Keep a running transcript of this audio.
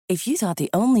If you thought the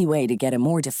only way to get a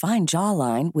more defined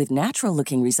jawline with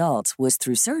natural-looking results was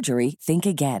through surgery, think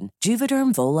again.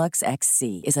 Juvederm Volux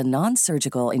XC is a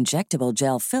non-surgical injectable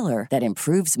gel filler that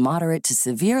improves moderate to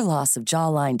severe loss of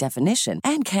jawline definition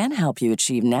and can help you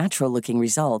achieve natural-looking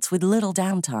results with little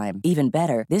downtime. Even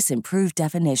better, this improved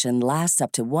definition lasts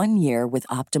up to 1 year with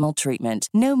optimal treatment.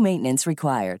 No maintenance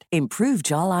required. Improve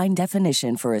jawline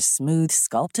definition for a smooth,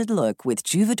 sculpted look with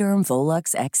Juvederm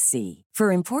Volux XC.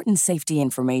 For important safety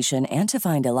information and to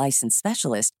find a licensed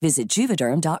specialist, visit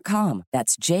Juvederm.com.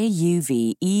 That's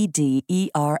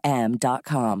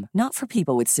Juvederm.com. Not for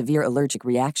people with severe allergic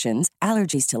reactions,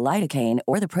 allergies to lidocaine,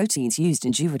 or the proteins used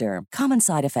in Juvederm. Common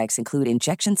side effects include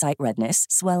injection site redness,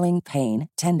 swelling, pain,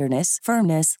 tenderness,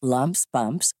 firmness, lumps,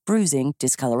 bumps, bruising,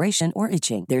 discoloration, or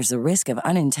itching. There's a risk of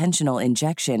unintentional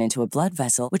injection into a blood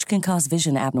vessel, which can cause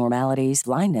vision abnormalities,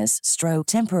 blindness, stroke,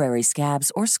 temporary scabs,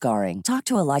 or scarring. Talk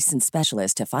to a licensed specialist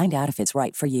to find out if it's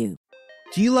right for you.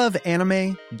 Do you love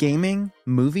anime, gaming,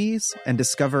 movies, and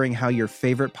discovering how your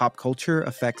favorite pop culture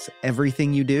affects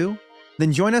everything you do?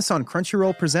 Then join us on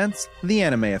Crunchyroll Presents The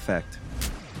Anime Effect.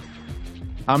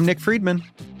 I'm Nick Friedman.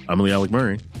 I'm Lee Alec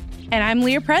Murray. And I'm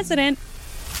Leah President.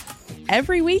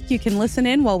 Every week you can listen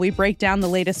in while we break down the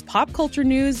latest pop culture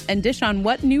news and dish on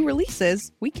what new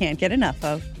releases we can't get enough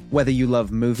of. Whether you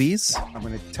love movies, I'm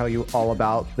going to tell you all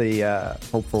about the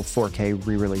hopeful 4K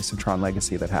re-release of Tron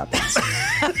Legacy that happens.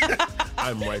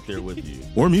 I'm right there with you.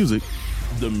 Or music.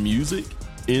 The music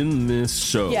in this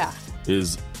show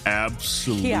is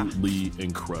absolutely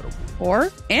incredible.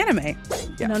 Or anime.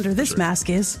 And under this mask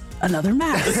is another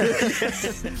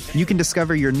mask. You can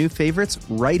discover your new favorites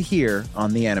right here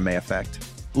on The Anime Effect.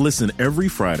 Listen every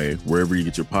Friday wherever you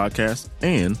get your podcast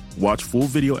and watch full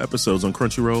video episodes on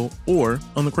Crunchyroll or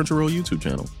on the Crunchyroll YouTube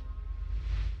channel.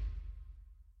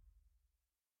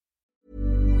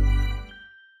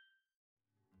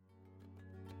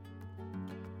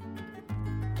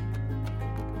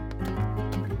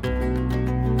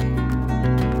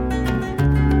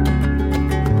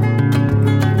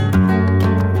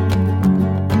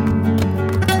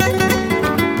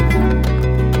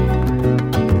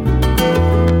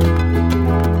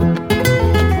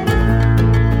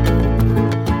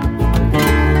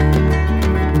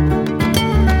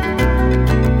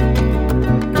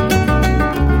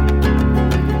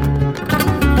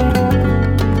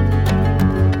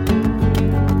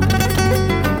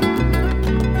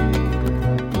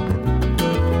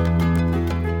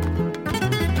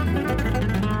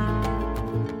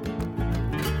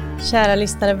 Kära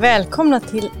lyssnare, välkomna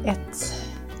till ett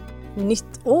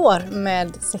nytt år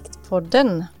med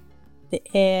Sektpodden.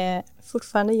 Det är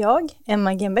fortfarande jag,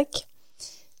 Emma Genbeck,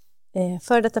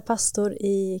 före detta pastor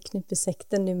i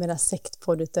Knutbysekten, numera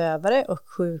sektpoddutövare och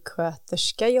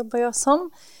sjuksköterska jobbar jag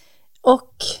som.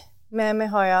 Och med mig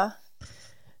har jag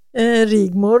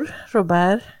Rigmor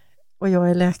Robert och jag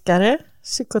är läkare,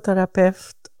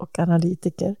 psykoterapeut och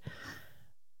analytiker.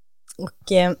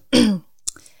 Och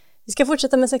vi ska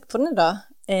fortsätta med Sektpodden idag.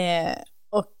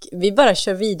 Och vi bara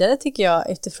kör vidare tycker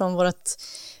jag utifrån vårt...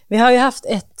 Vi har ju haft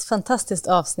ett fantastiskt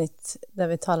avsnitt där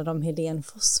vi talade om Helene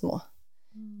Fossmo.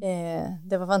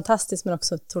 Det var fantastiskt men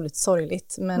också otroligt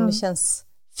sorgligt. Men det känns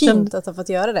fint att ha fått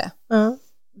göra det. Ja,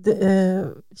 det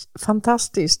är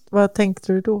fantastiskt. Vad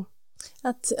tänkte du då?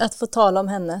 Att få tala om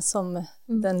henne som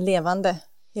den levande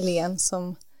Helene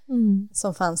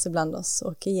som fanns ibland oss.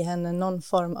 Och ge henne någon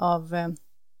form av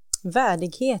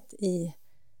värdighet i...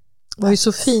 Det var ju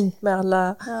så fint med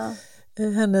alla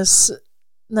hennes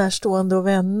närstående och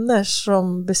vänner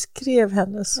som beskrev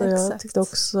henne. Så jag tyckte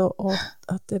också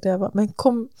att det där var... Men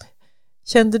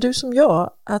kände du som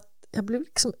jag att jag blev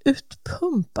liksom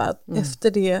utpumpad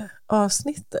efter det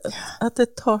avsnittet? Att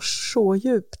det tar så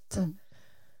djupt.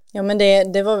 Ja, men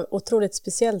det var otroligt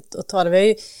speciellt att ta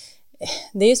det.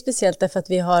 Det är ju speciellt därför att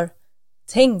vi har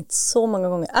tänkt så många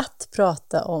gånger att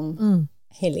prata om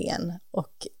Helene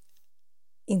och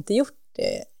inte gjort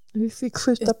det. Vi fick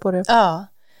skjuta på det. Ja,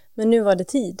 men nu var det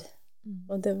tid.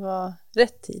 Och det var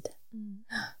rätt tid.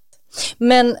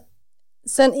 Men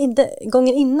sen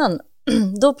gången innan,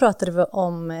 då pratade vi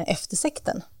om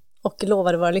eftersekten. Och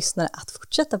lovade våra lyssnare att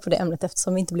fortsätta på det ämnet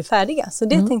eftersom vi inte blir färdiga. Så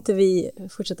det tänkte vi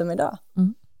fortsätta med idag.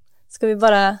 Ska vi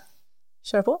bara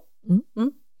köra på?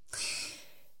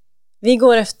 Vi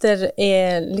går efter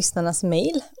lyssnarnas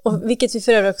mejl. Och vilket vi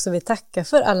för övrigt också vill tacka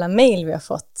för alla mejl vi har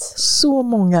fått. Så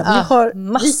många. Vi har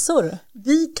massor.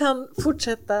 Vi kan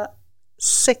fortsätta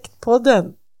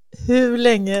Sektpodden hur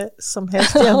länge som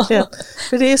helst egentligen.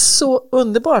 För det är så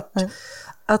underbart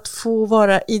att få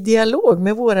vara i dialog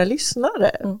med våra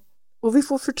lyssnare. Och vi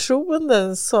får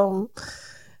förtroenden som...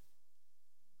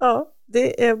 Ja,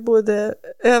 det är både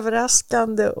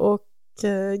överraskande och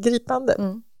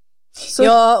gripande. Så...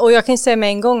 Ja, och jag kan ju säga med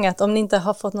en gång att om ni inte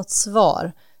har fått något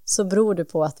svar så beror det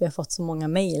på att vi har fått så många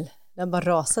mejl. Det har bara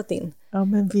rasat in. Ja,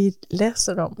 men vi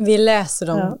läser dem. Vi läser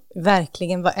dem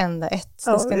verkligen varenda ett.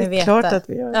 Ja, det ska ni veta. Klart att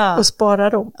vi gör. Ja. Och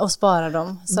sparar dem. Och sparar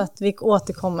dem, så att vi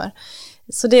återkommer.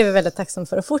 Så det är vi väldigt tacksamma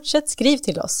för. Och fortsätt skriv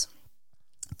till oss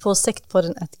på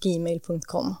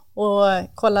sektpodden@gmail.com och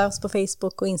kolla oss på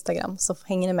Facebook och Instagram så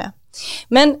hänger ni med.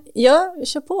 Men jag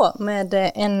kör på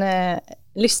med en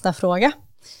lyssnarfråga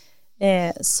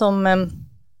som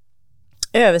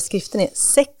överskriften är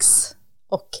sex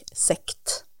och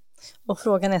sekt. Och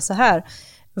frågan är så här: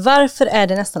 varför är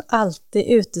det nästan alltid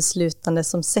uteslutande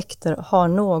som sekter har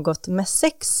något med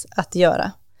sex att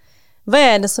göra? Vad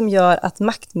är det som gör att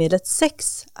maktmedlet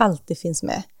sex alltid finns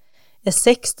med? Är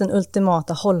sex den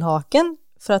ultimata hållhaken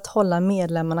för att hålla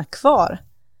medlemmarna kvar?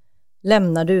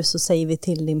 Lämnar du så säger vi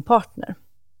till din partner.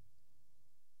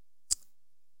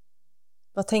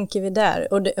 Vad tänker vi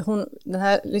där? Och den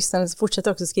här lyssnaren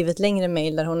fortsätter också skriva ett längre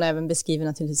mejl där hon även beskriver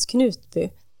naturligtvis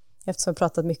Knutby, eftersom vi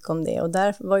pratat mycket om det. Och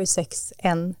där var ju sex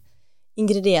en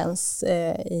ingrediens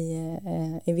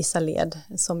i vissa led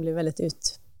som blev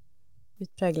väldigt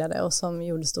utpräglade och som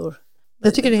gjorde stor...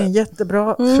 Jag tycker det är en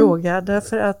jättebra fråga,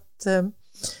 därför att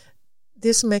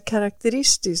det som är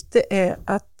karaktäristiskt, det är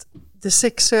att det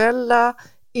sexuella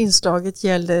inslaget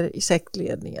gäller i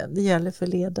sektledningen. Det gäller för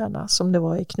ledarna som det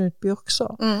var i Knutby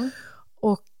också.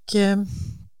 Och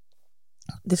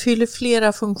det fyller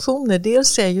flera funktioner.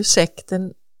 Dels är ju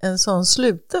sekten en sån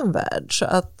sluten värld så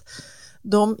att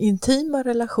de intima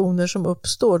relationer som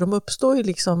uppstår, de uppstår ju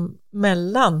liksom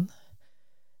mellan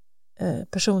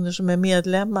personer som är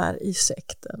medlemmar i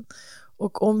sekten.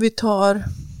 Och om vi tar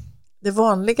det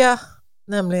vanliga,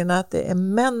 nämligen att det är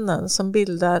männen som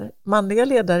manliga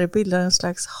ledare bildar en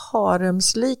slags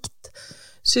haremslikt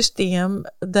system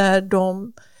där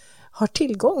de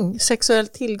har sexuell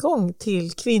tillgång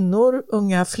till kvinnor,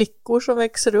 unga flickor som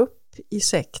växer upp i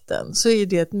sekten, så är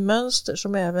det ett mönster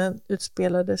som även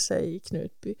utspelade sig i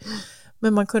Knutby.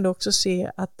 Men man kunde också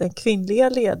se att den kvinnliga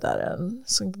ledaren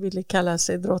som ville kalla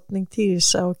sig drottning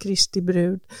Tirsa och Kristi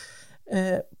brud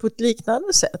på ett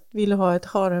liknande sätt ville ha ett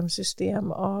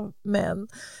haremsystem av män.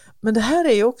 Men det här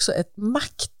är ju också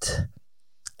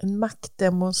en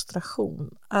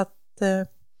maktdemonstration.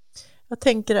 Jag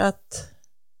tänker att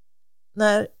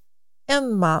när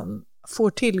en man får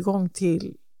tillgång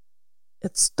till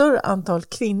ett större antal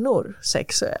kvinnor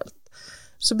sexuellt,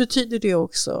 så betyder det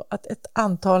också att ett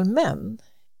antal män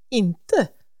inte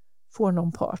får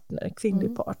någon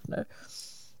kvinnlig partner.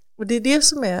 Och det är det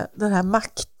som är den här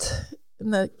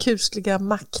den här kusliga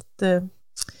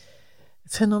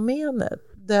maktfenomenet,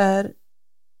 där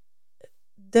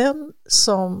den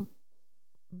som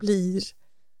blir,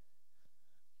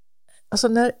 alltså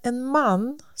när en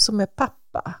man som är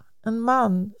pappa, en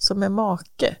man som är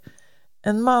make,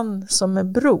 en man som är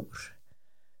bror,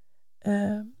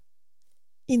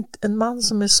 inte en man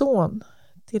som är son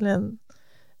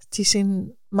till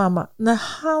sin mamma,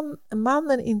 när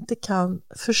mannen inte kan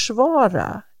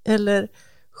försvara eller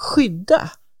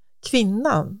skydda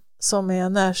kvinnan som är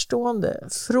närstående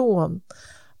från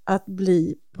att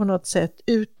bli på något sätt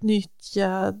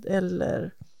utnyttjad,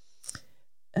 eller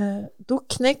då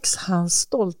knäcks hans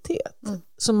stolthet.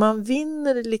 Så man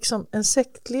vinner liksom, en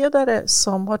sektledare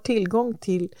som har tillgång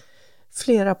till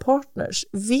flera partners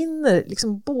vinner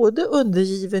liksom både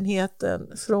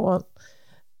undergivenheten från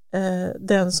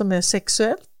den som är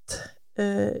sexuellt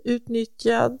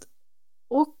utnyttjad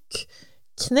och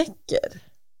knäcker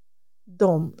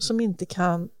de som inte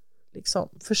kan liksom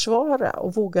försvara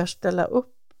och vågar ställa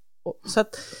upp. Så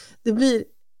att det blir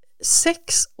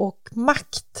sex och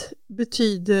makt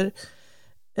betyder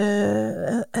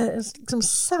en liksom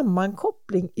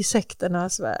sammankoppling i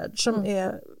sekternas värld som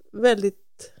är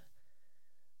väldigt,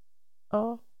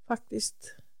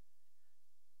 faktiskt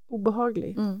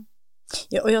obehaglig.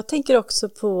 Ja, och jag tänker också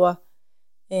på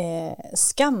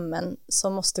skammen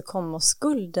som måste komma, och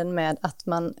skulden med att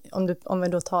man, om vi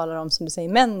då talar om, som du säger,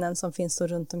 männen som finns då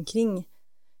runt omkring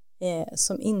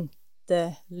som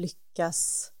inte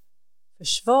lyckas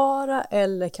försvara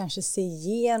eller kanske se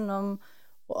igenom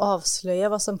och avslöja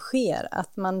vad som sker,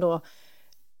 att man då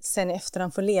sen i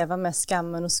efterhand får leva med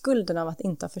skammen och skulden av att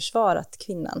inte ha försvarat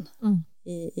kvinnan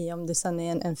i om det sen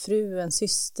är en fru, en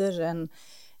syster,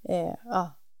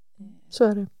 så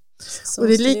är det. Så och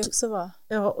det också vara.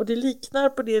 Ja, och det liknar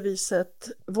på det viset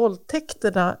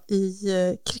våldtäkterna i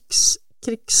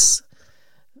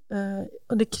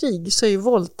under krig, så är ju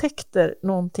våldtäkter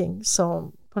någonting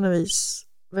som på något vis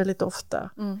väldigt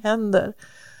ofta händer.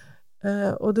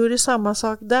 Och då är det samma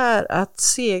sak där, att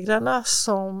segrarna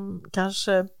som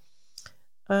kanske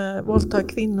våldtar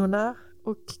kvinnorna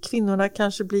och kvinnorna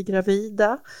kanske blir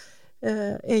gravida.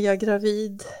 Är jag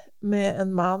gravid med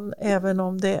en man, även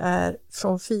om det är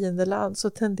från fiendeland, så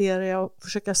tenderar jag att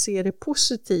försöka se det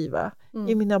positiva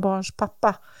i mina barns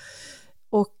pappa.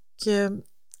 Och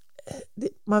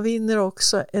man vinner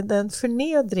också den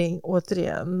förnedring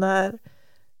återigen när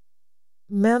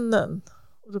männen,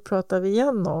 och då pratar vi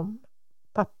igen om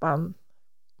pappan,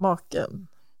 maken,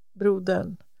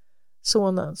 brodern,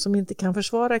 sonen, som inte kan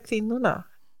försvara kvinnorna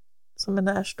som är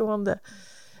närstående.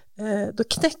 Då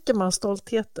knäcker man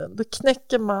stoltheten, då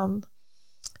knäcker man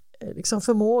liksom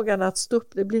förmågan att stå upp.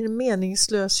 Det blir en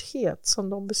meningslöshet som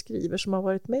de beskriver som har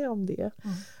varit med om det.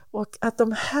 Och att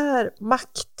de här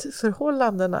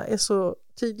maktförhållandena är så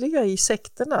tydliga i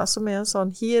sekterna, som är en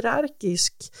sån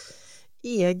hierarkisk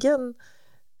egen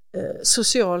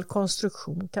social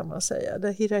konstruktion kan man säga,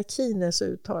 där hierarkin är så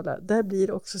uttalad, där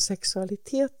blir också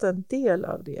sexualiteten del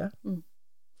av det.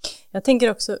 Jag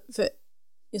tänker också, för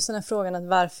just den här frågan att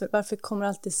varför kommer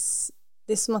alltid,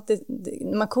 det är som att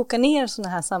när man kokar ner sådana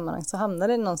här sammanhang så hamnar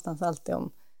det någonstans alltid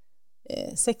om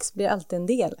sex blir alltid en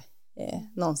del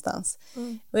någonstans.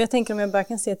 Och jag tänker, om jag bara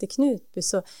kan se till Knutby,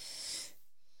 så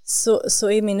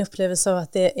är min upplevelse av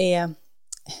att det är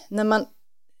när man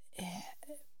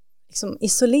liksom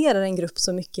isolerar en grupp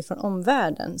så mycket från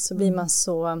omvärlden, så blir man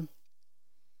så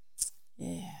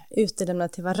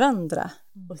utelämnad till varandra,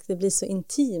 och det blir så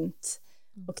intimt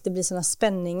och det blir såna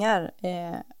spänningar,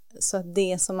 så att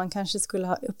det som man kanske skulle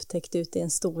ha upptäckt ute i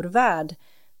en stor värld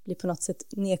blir på något sätt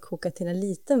nedkokat till en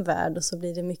liten värld, och så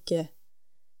blir det mycket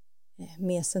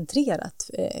mer centrerat.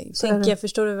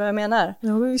 Förstår du vad jag menar?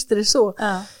 Ja, men visst är det så.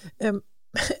 Ja.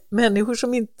 Människor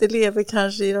som inte lever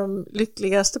kanske i de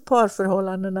lyckligaste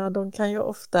parförhållandena, de kan ju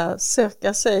ofta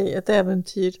söka sig ett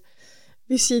äventyr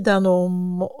vid sidan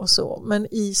om och så. Men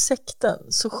i sekten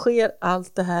så sker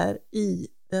allt det här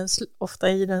ofta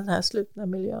i den här slutna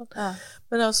miljön. Ja.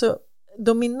 Men alltså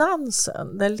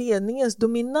dominansen, där ledningens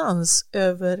dominans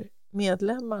över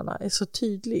medlemmarna är så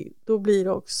tydlig, då blir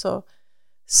också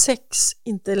sex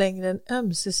inte längre en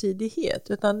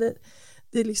ömsesidighet, utan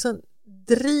det liksom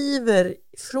driver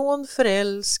från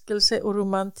förälskelse och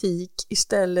romantik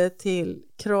istället till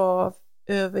krav,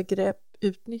 övergrepp,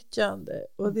 utnyttjande.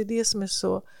 Och det är det som är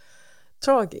så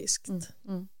tragiskt.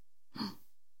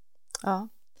 Ja,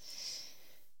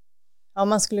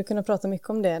 man skulle kunna prata mycket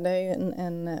om det. Det är ju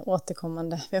en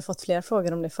återkommande. Vi har fått flera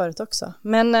frågor om det förut också.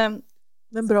 Men det är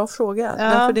en bra fråga,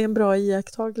 därför det är en bra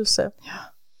iakttagelse. Ja.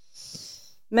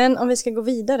 Men om vi ska gå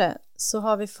vidare så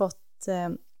har vi fått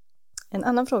en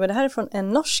annan fråga. Det här är från en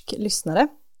norsk lyssnare.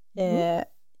 Jag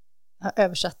har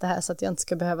översatt det här så att jag inte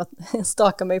ska behöva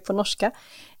staka mig på norska.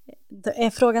 Det är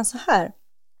frågan så här.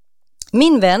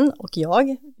 Min vän och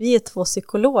jag, vi är 2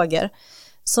 psykologer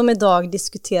som idag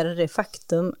diskuterar det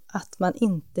faktum att man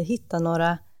inte hittar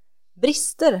några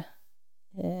brister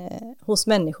hos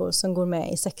människor som går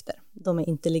med i sekter. De är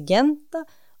intelligenta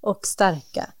och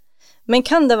starka. Men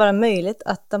kan det vara möjligt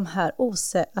att de har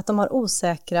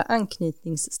osäkra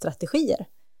anknytningsstrategier?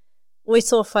 Och i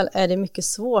så fall är det mycket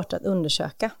svårt att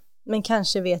undersöka. Men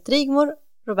kanske vet Rigmor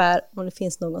Robert om det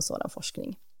finns någon sådan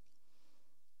forskning.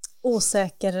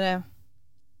 Osäker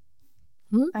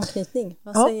anknytning,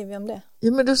 vad säger vi om det?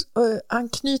 Ja, men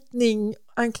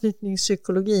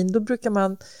anknytningspsykologin, då brukar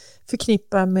man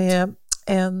förknippa med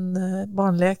en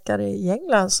barnläkare i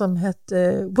England som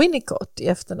hette Winnicott i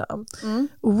efternamn.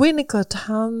 Winnicott,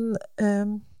 han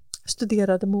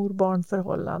studerade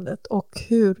mor-barnförhållandet och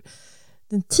hur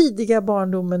den tidiga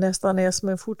barndomen nästan är som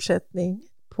en fortsättning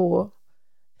på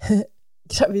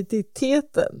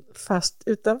graviditeten, fast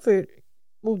utanför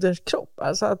moderns kropp.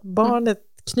 Alltså att barnet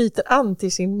knyter an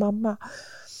till sin mamma.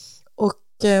 Och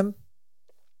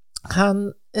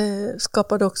han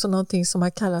skapade också någonting som har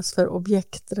kallats för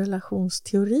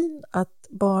objektrelationsteorin, att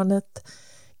barnet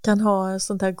kan ha ett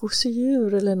sånt här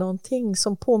gosedjur eller någonting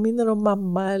som påminner om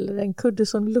mamma, eller en kudde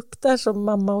som luktar som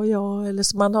mamma och jag, eller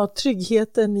som man har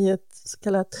tryggheten i ett så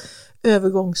kallat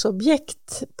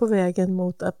övergångsobjekt på vägen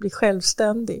mot att bli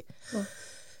självständig.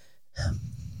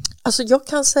 Alltså jag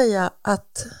kan säga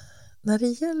att när det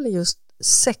gäller just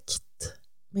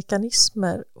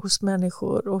sektmekanismer hos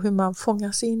människor och hur man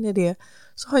fångas in i det,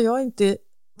 så har jag inte,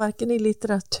 varken i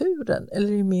litteraturen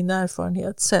eller i min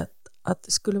erfarenhet, sett att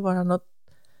det skulle vara något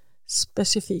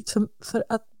specifikt. För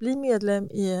att bli medlem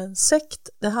i en sekt,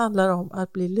 det handlar om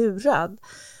att bli lurad.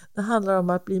 Det handlar om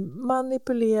att bli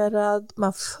manipulerad,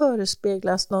 man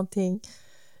förespeglas någonting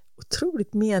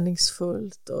otroligt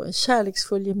meningsfullt och en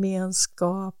kärleksfull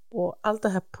gemenskap och allt det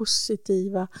här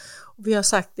positiva. Och vi har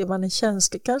sagt det, man är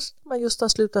känslig, kanske man just har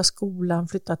slutat skolan,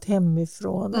 flyttat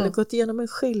hemifrån eller gått igenom en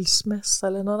skilsmässa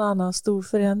eller någon annan stor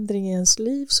förändring i ens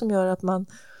liv som gör att man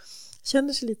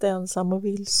känner sig lite ensam och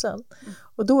vilsen.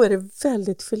 Och då är det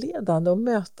väldigt förledande att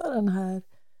möta den här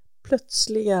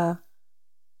plötsliga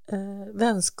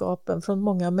vänskapen från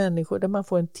många människor där man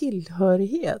får en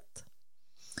tillhörighet.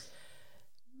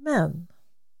 Men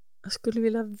jag skulle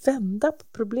vilja vända på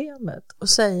problemet och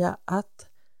säga att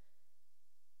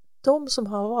de som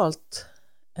har valt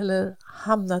eller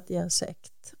hamnat i en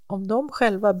sekt, om de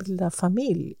själva bildar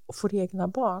familj och får egna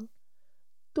barn,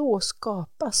 då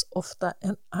skapas ofta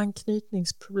en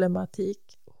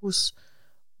anknytningsproblematik hos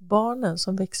barnen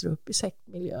som växer upp i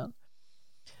sektmiljön.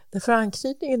 Därför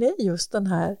anknytningen är just den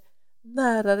här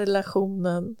nära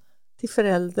relationen till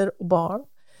förälder och barn.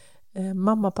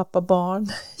 Mamma, pappa, barn,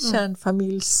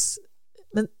 kärnfamiljs.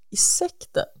 Men i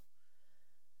sekten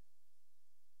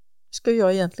ska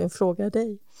jag egentligen fråga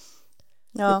dig.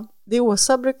 Ja. Det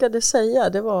Åsa brukade säga,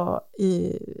 det var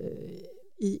i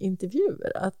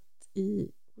intervjuer att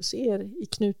hos er i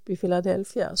Knutby,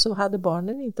 Philadelphia, så hade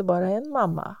barnen inte bara en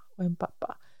mamma och en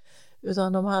pappa,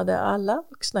 utan de hade alla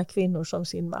vuxna kvinnor som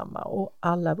sin mamma och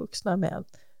alla vuxna män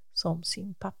som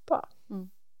sin pappa.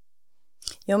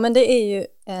 Ja, men det är ju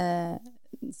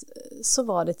så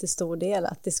var det till stor del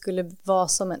att det skulle vara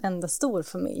som en enda stor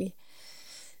familj.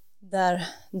 Där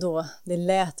då det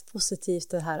lät positivt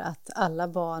det här att alla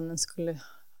barnen skulle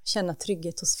känna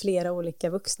trygghet hos flera olika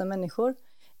vuxna människor.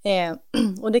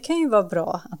 Och det kan ju vara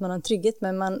bra att man har en trygghet,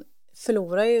 men man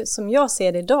förlorar ju, som jag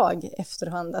ser det idag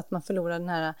efterhand, att man förlorar den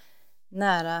här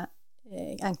nära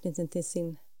anknytning till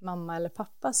sin mamma eller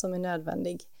pappa som är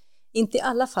nödvändig. Inte i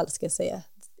alla fall, ska jag säga.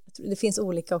 Det finns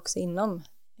olika också inom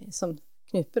som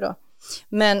Knutby då.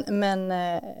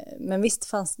 Men visst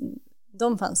fanns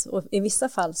och i vissa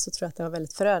fall så tror jag att det var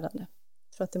väldigt förödande.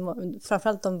 Jag tror att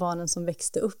framförallt de barnen som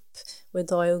växte upp och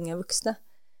idag är unga vuxna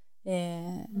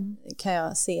kan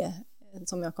jag se,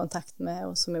 som jag har kontakt med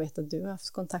och som jag vet att du har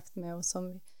haft kontakt med, och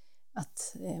som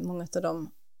att många av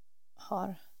dem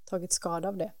har tagit skada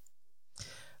av det.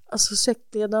 Alltså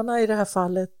sektledarna i det här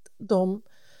fallet, de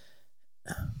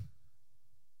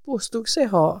påstod sig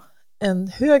ha en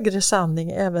högre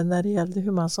sanning även när det gällde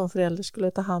hur man som förälder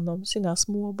skulle ta hand om sina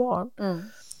små barn.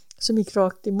 Som gick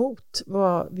rakt emot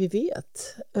vad vi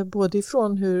vet, både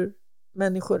ifrån hur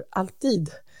människor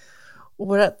alltid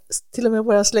och till och med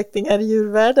våra släktingar i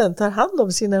djurvärlden tar hand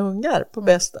om sina ungar på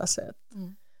bästa sätt.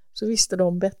 Så visste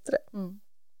de bättre,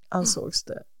 ansågs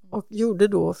det. Och gjorde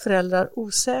då föräldrar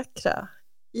osäkra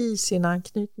i sin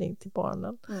anknytning till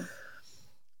barnen.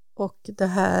 Och det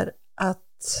här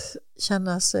att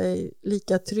känna sig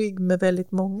lika trygg med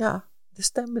väldigt många, det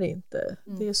stämmer inte.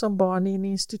 Det är som barn i en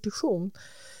institution.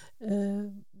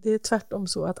 Det är tvärtom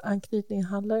så att anknytning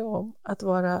handlar om att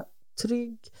vara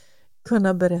trygg,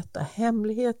 kunna berätta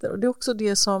hemligheter. Och det är också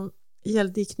det som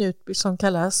gällde i Knutby som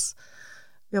kallas,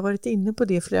 vi har varit inne på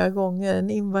det flera gånger, en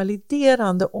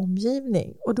invaliderande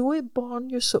omgivning. Och då är barn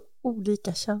ju så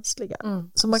olika känsliga.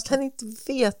 Så man kan inte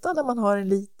veta när man har en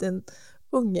liten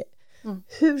unge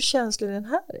hur känslig den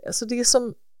här är. Alltså det är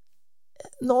som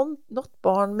något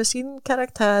barn med sin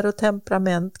karaktär och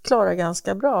temperament klarar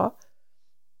ganska bra.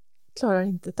 Klarar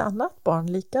inte ett annat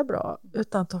barn lika bra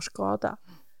utan tar skada.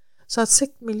 Så att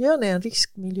sektmiljön är en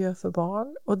riskmiljö för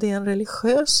barn, och det är en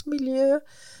religiös miljö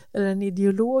eller en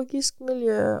ideologisk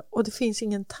miljö, och det finns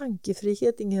ingen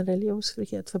tankefrihet, ingen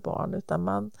religionsfrihet för barn,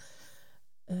 utan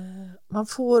man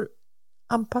får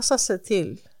anpassa sig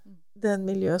till den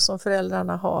miljö som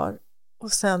föräldrarna har.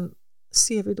 Och sen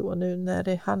ser vi då nu när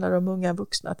det handlar om unga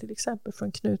vuxna, till exempel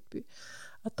från Knutby,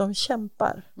 att de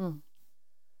kämpar.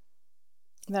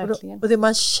 Verkligen. Och det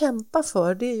man kämpar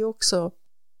för, det är ju också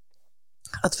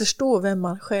att förstå vem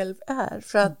man själv är.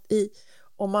 För att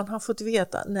om man har fått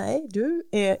veta, nej, du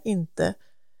är inte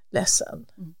ledsen.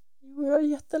 Jo, jag är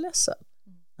jätteledsen.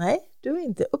 Nej, du är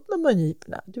inte. Upp med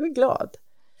mungiporna, du är glad.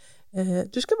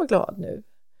 Du ska vara glad nu.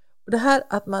 Och det här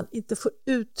att man inte får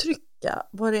uttrycka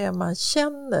vad det är man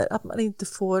känner, att man inte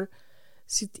får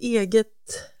sitt eget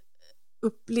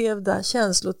upplevda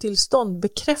känslotillstånd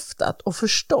bekräftat och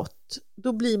förstått,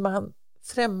 då blir man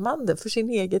främmande för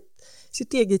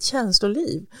sitt eget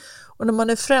känsloliv. Och när man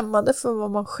är främmande för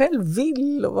vad man själv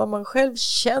vill och vad man själv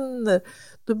känner,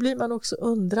 då blir man också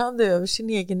undrande över sin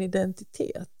egen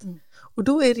identitet. Och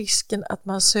då är risken att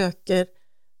man söker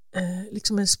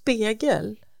liksom en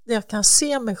spegel där jag kan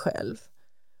se mig själv.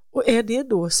 Och är det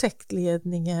då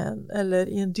sektledningen eller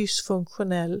i en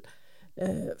dysfunktionell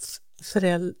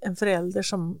en förälder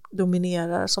som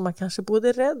dominerar, som man kanske både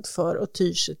är rädd för och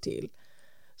tyr sig till,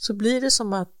 så blir det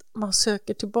som att man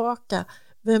söker tillbaka.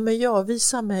 Vem är jag?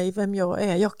 Visa mig vem jag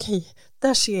är. Ja, okej,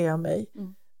 där ser jag mig.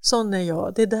 Sån är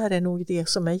jag. Det där är nog det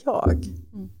som är jag.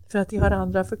 För att det har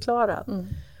andra förklarat.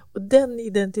 Och den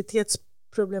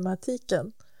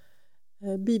identitetsproblematiken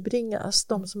bibringas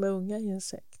de som är unga i en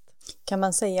sekt. Kan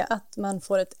man säga att man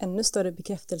får ett ännu större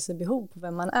bekräftelsebehov på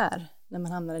vem man är när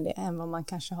man hamnar i det än vad man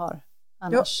kanske har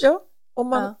annars? Ja.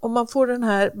 Om man får den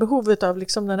här behovet av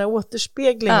liksom den här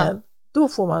återspeglingen, då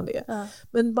får man det. Ja.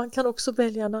 Men man kan också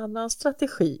välja en annan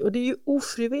strategi, och det är ju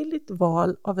ofrivilligt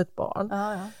val av ett barn.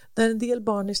 Där en del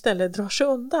barn istället drar sig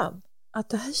undan. Att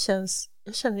det här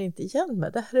jag känner inte igen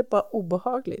mig, det här är bara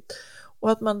obehagligt.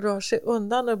 Och att man drar sig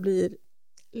undan och blir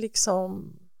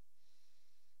liksom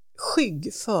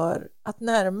skygg för att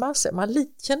närma sig. Man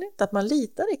känner inte att man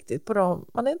litar riktigt på dem.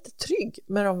 Man är inte trygg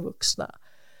med de vuxna.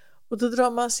 Och då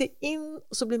drar man sig in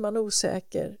och så blir man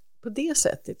osäker på det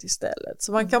sättet istället.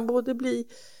 Så man kan både bli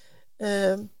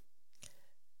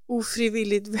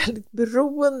ofrivilligt väldigt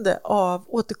beroende av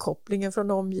återkopplingen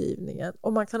från omgivningen,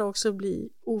 och man kan också bli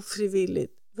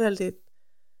ofrivilligt väldigt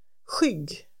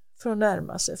skygg för att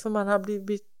närma sig, för man har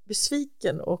blivit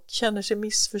besviken och känner sig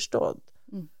missförstådd.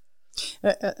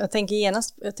 Jag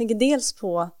tänker dels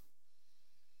på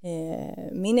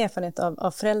min erfarenhet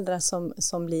av föräldrar som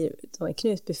är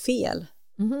knutbefel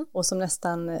och som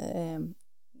nästan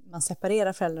man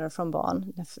separerar föräldrar från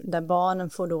barn, där barnen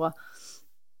får då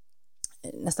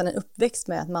nästan en uppväxt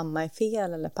med att mamma är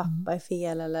fel eller pappa är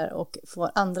fel, och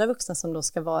får andra vuxna som då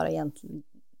ska vara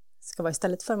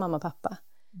istället för mamma och pappa,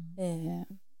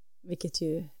 vilket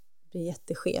ju blir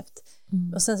jätteskevt.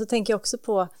 Och sen så tänker jag också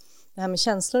på det här med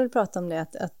känslor, du pratar om det,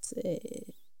 att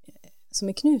som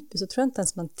är knutby så tror jag inte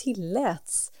ens man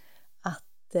tilläts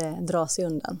att dra sig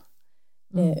undan.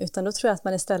 Utan då tror jag att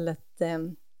man istället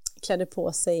klädde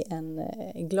på sig en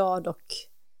glad och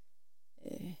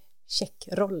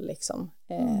checkroll liksom,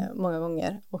 många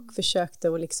gånger, och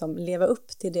försökte att liksom leva upp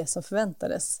till det som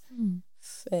förväntades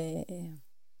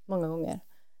många gånger,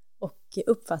 och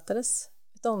uppfattades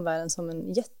av omvärlden som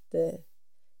en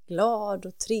jätteglad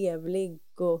och trevlig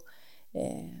och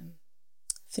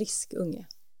frisk unge,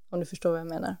 om du förstår vad jag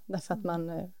menar. Därför att man,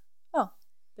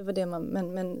 det var det man,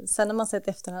 men sen när man sett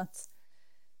efterhand att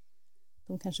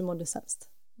de kanske mådde sämst.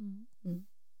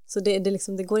 Så det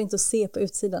liksom, det går inte att se på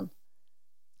utsidan.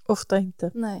 Ofta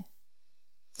inte. Nej.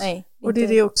 Och det är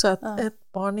det också att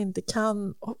ett barn inte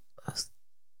kan.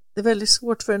 Det är väldigt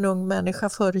svårt för en ung människa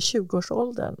före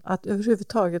 20-årsåldern att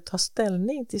överhuvudtaget ta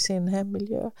ställning till sin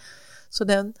hemmiljö. Så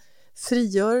den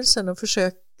frigörelsen och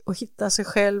försök att hitta sig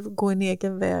själv, gå en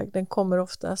egen väg, den kommer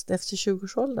oftast efter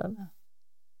 20-årsåldern. Ja.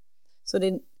 Så det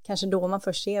är kanske då man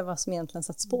först ser vad som egentligen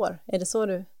satt spår. Är det så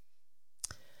du...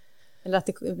 Eller att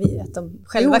de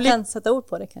själva kan sätta ord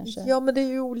på det kanske? Ja, men det är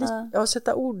ju olika att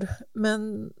sätta ord.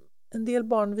 Men en del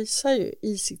barn visar ju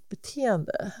i sitt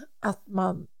beteende att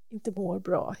man inte mår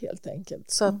bra helt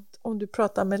enkelt. Så att om du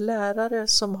pratar med lärare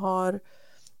som har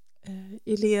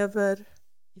elever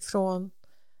ifrån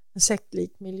en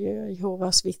sektlik miljö,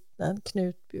 Jehovas vittnen,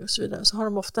 Knutby och så vidare, så har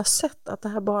de ofta sett att det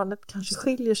här barnet kanske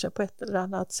skiljer sig på ett eller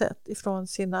annat sätt ifrån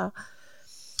sina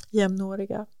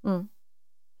jämnåriga.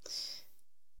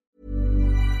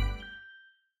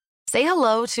 Say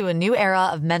hello to a new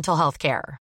era of mental health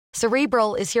care.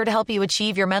 Cerebral is here to help you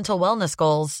achieve your mental wellness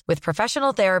goals with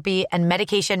professional therapy and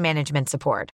medication management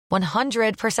support.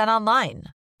 100% online.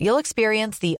 You'll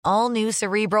experience the all-new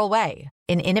Cerebral Way,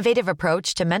 an innovative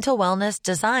approach to mental wellness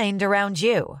designed around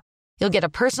you. You'll get a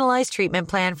personalized treatment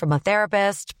plan from a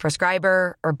therapist,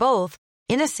 prescriber, or both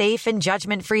in a safe and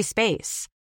judgment-free space.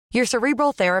 Your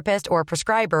Cerebral therapist or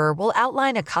prescriber will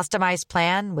outline a customized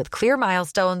plan with clear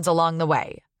milestones along the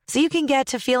way, so you can get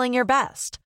to feeling your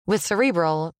best. With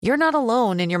Cerebral, you're not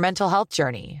alone in your mental health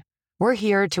journey. We're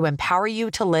here to empower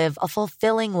you to live a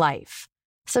fulfilling life.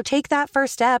 So take that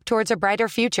first step towards a brighter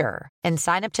future and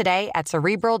sign up today at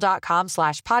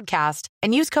Cerebral.com/podcast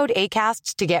and use code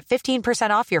ACAST to get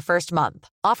 15% off your first month.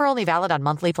 Offer only valid on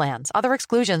monthly plans. Other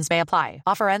exclusions may apply.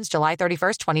 Offer ends July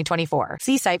 31st, 2024.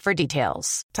 See site for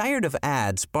details. Tired of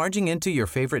ads barging into your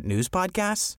favorite news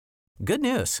podcasts? Good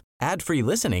news. Ad-free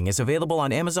listening is available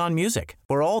on Amazon Music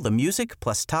for all the music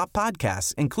plus top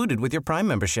podcasts included with your Prime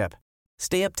membership.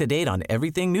 Stay up to date on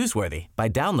everything newsworthy by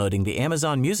downloading the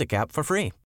Amazon Music app for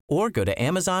free or go to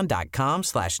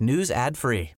amazon.com/news ad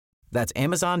free. That's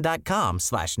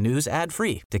amazon.com/news ad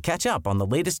free to catch up on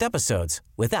the latest episodes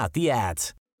without the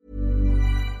ads.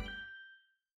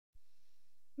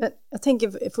 Men jag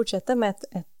tänker fortsätta med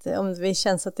om vi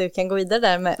känns att det kan gå vidare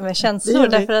där med känslor.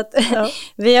 Därför att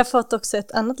vi har fått också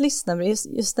ett annat lyssnarbrev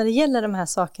just när det gäller de här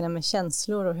sakerna med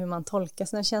känslor och hur man tolkar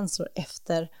sina känslor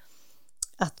efter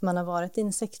att man har varit i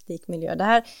en sektlik miljö. Det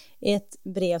här är ett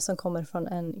brev som kommer från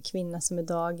en kvinna som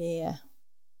idag är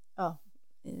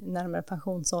närmare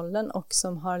pensionsåldern och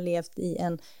som har levt i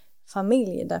en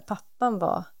familj där pappan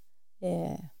var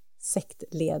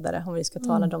sektledare, om vi ska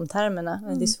tala de termerna,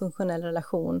 en dysfunktionell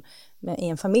relation i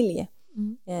en familj.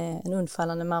 En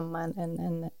undfallande mamma,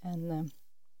 en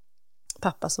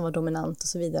pappa som var dominant och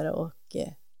så vidare, och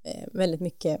väldigt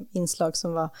mycket inslag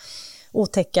som var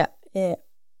otäcka.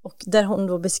 Och där hon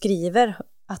då beskriver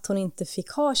att hon inte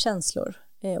fick ha känslor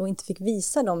och inte fick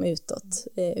visa dem utåt,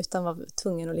 utan var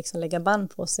tvungen att liksom lägga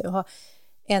band på sig och ha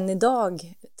än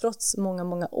idag, trots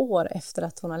många år efter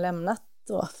att hon har lämnat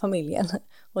då familjen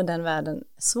och den världen,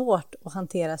 svårt att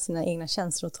hantera sina egna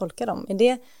känslor och tolka dem. Är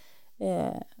det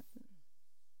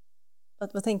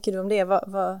vad tänker du om det?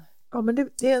 Ja, men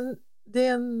det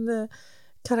är en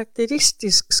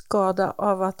karaktäristisk skada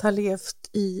av att ha levt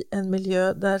i en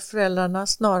miljö där föräldrarna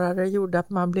snarare gjorde att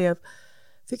man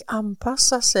fick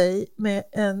anpassa sig med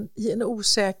en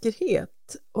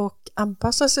osäkerhet och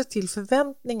anpassa sig till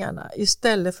förväntningarna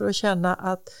istället för att känna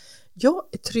att jag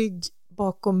är trygg.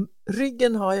 Bakom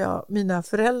ryggen har jag mina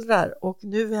föräldrar och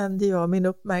nu vänder jag min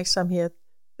uppmärksamhet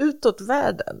utåt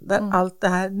världen där allt det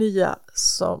här nya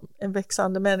som en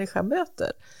växande människa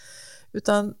möter.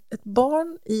 Utan ett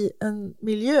barn i en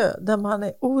miljö där man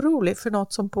är orolig för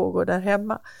något som pågår där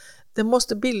hemma, det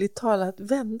måste billigt talat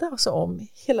vända sig om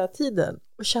hela tiden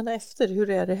och känna efter hur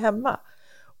är det hemma.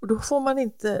 Och då får man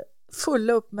inte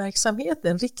fulla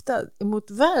uppmärksamheten riktad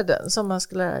mot världen som man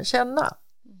ska lära känna.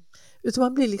 Utan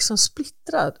man blir liksom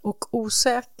splittrad och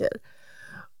osäker.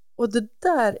 Och det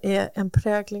där är en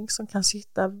prägling som kan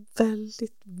sitta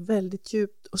väldigt, väldigt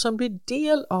djupt. Och som blir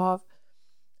del av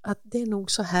att det är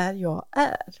nog så här jag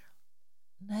är.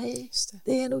 Nej,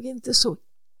 det är nog inte så.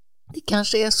 Det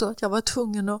kanske är så att jag var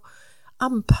tvungen att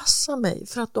anpassa mig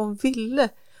för att de ville.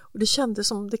 Och det kändes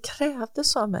som det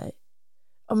krävdes av mig.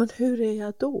 Ja, men hur är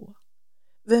jag då?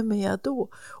 Vem är jag då?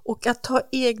 Och att ta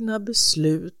egna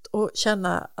beslut och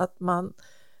känna att man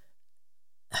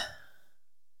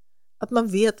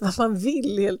vet vad man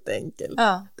vill helt enkelt.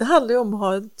 Ja. Det handlar ju om att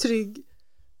ha en trygg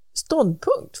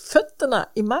ståndpunkt, fötterna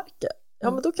i marken.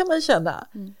 Ja, men då kan man känna,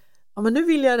 ja men nu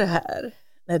vill jag det här.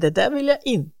 Nej, det där vill jag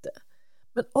inte.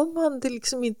 Men om man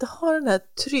liksom inte har den här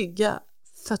trygga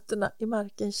fötterna i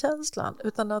marken-känslan,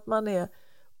 utan att man är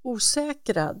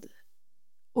osäkrad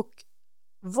och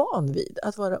van vid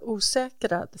att vara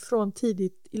osäkrad från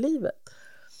tidigt i livet.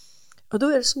 Och då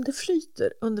är det som det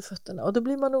flyter under fötterna. Och då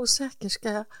blir man osäker.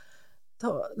 Ska jag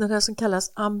ta det här som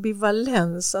kallas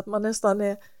ambivalens? Att man nästan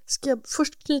är, ska jag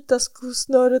först knyta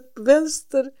skosnöret på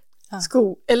vänster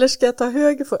sko? Eller ska jag ta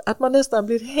höger för? Att man nästan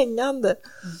blir hängande.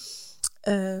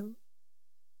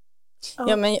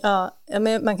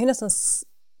 Men man kan nästan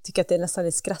tycka att det är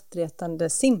nästan skrattretande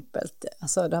simpelt.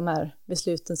 Alltså de här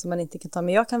besluten som man inte kan ta.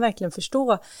 Men jag kan verkligen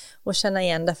förstå och känna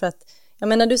igen. Därför att, jag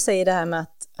menar, du säger det här med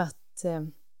att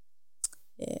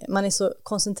man är så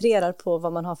koncentrerad på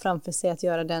vad man har framför sig, att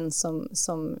göra den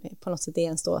som på något sätt är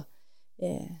ens då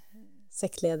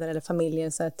sektledare eller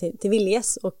familjen så här, till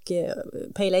viljes, och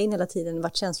pejla in hela tiden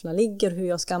vart känslorna ligger, hur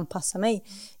jag ska anpassa mig,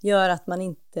 gör att man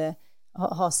inte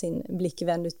har sin blick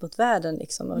vänd ut mot världen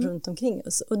liksom, och runt omkring.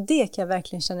 Och det kan jag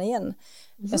verkligen känna igen.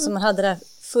 Eftersom man hade det här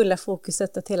fulla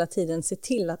fokuset att hela tiden se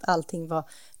till att allting var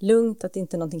lugnt, att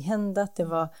inte någonting hände, att det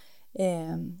var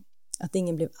att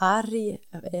ingen blev arg.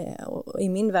 Och i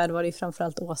min värld var det ju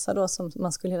framförallt Åsa då, som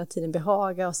man skulle hela tiden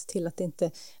behaga och se till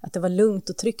att det var lugnt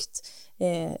och tryggt.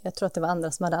 Jag tror att det var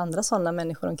andra som hade andra sådana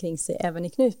människor omkring sig även i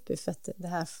Knutby, för att det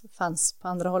här fanns på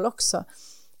andra håll också.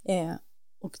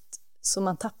 Och så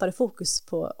man tappade fokus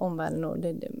på omvärlden, och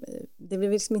det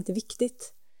blev liksom inte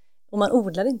viktigt. Och man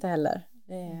odlade inte heller.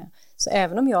 Så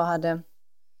även om jag hade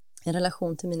en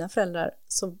relation till mina föräldrar,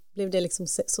 så blev det liksom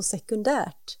så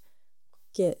sekundärt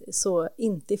och så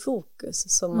inte i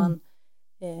fokus som man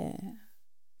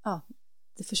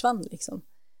det försvann liksom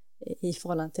i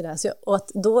förhållande till det här. Så och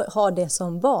att då ha det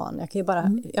som barn,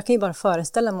 jag kan ju bara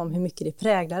föreställa mig om hur mycket det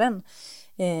präglar en.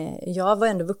 Jag var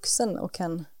ändå vuxen och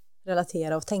kan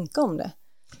relatera och tänka om det.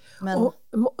 Men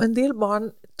och en del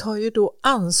barn tar ju då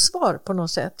ansvar på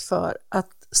något sätt för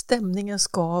att stämningen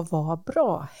ska vara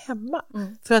bra hemma.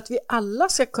 För att vi alla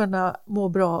ska kunna må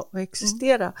bra och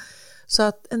existera. Så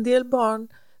att en del barn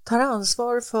tar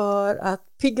ansvar för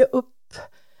att pigga upp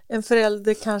en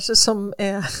förälder kanske som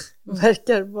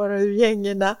verkar vara ur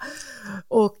gängerna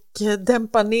och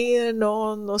dämpa ner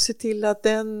någon och se till att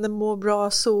den mår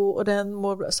bra så och den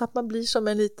mår bra, så att man blir som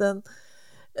en liten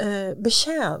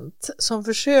betjänt som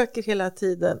försöker hela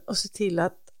tiden och se till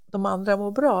att de andra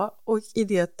mår bra, och i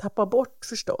det tappar bort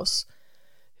förstås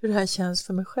hur det här känns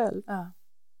för mig själv. Ja.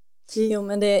 Jo,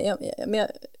 men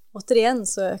återigen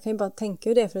så jag kan ju bara tänka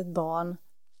hur det är för ett barn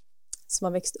som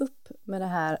har växt upp med det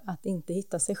här att inte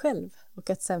hitta sig själv och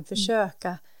att sen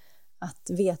försöka att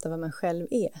veta vad man själv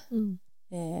är.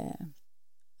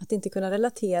 Att inte kunna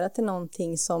relatera till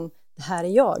någonting som det här är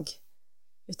jag,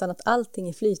 utan att allting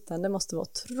är flytande måste vara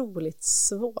otroligt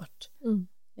svårt.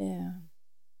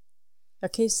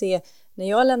 Jag kan ju se, när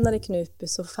jag lämnade Knutby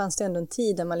så fanns det ändå en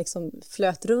tid där man liksom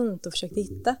flöt runt och försökte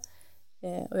hitta.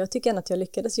 Och jag tycker ändå att jag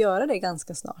lyckades göra det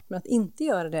ganska snart, men att inte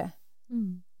göra det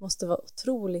måste vara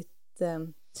otroligt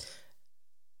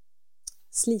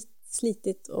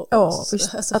slitigt och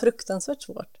alltså fruktansvärt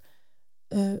svårt.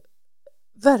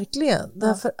 Verkligen,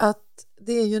 därför att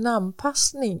det är ju en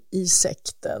anpassning i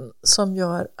sekten som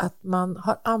gör att man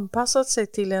har anpassat sig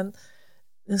till en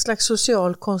slags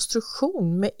social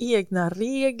konstruktion med egna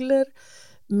regler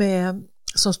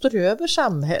som står över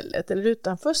samhället eller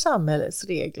utanför samhällets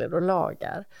regler och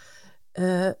lagar.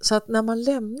 Så att när man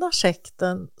lämnar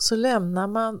sekten så lämnar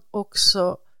man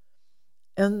också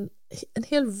en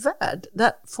hel värld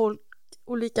där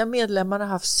olika medlemmar har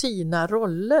haft sina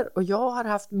roller, och jag har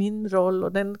haft min roll,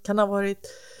 och den kan ha varit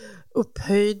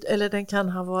upphöjd eller den kan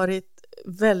ha varit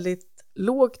väldigt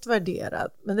lågt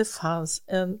värderad, men det fanns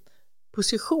en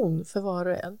position för var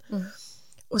och en.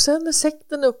 Och sen när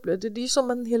sekten upplevde, det är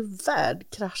som en hel värld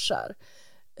kraschar.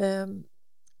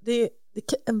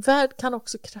 En värld kan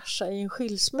också krascha i en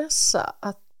skilsmässa,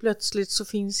 att plötsligt så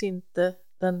finns inte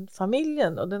den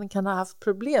familjen och den kan ha haft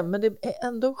problem, men det är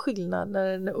ändå skillnad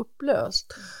när den är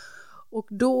upplöst. Och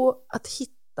då att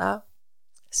hitta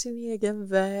sin egen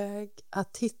väg,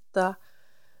 att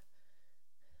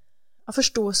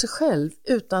förstå sig själv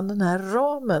utan den här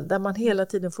ramen där man hela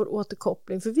tiden får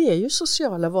återkoppling, för vi är ju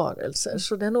sociala varelser,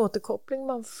 så den återkoppling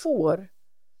man får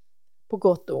på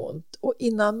gott och ont, och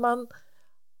innan man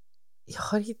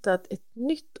har hittat ett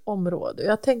nytt område.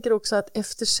 Jag tänker också att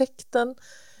efter sekten,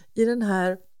 i den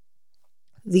här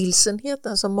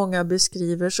vilsenheten som många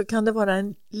beskriver, så kan det vara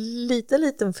en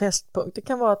liten fästpunkt. Det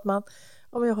kan vara att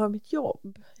om jag har mitt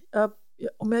jobb,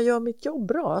 om jag gör mitt jobb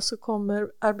bra, så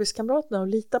kommer arbetskamraterna att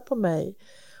lita på mig.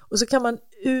 Och så kan man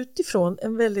utifrån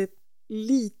en väldigt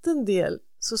liten del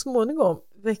så småningom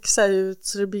växa ut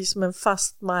så det blir som en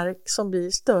fast mark som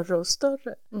blir större och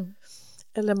större.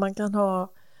 Eller man kan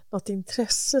ha något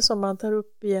intresse som man tar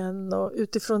upp igen, och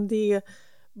utifrån det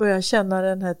börja känna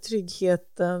den här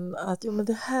tryggheten att men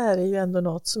det här är ju ändå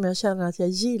något som jag känner att jag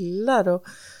gillar och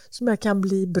som jag kan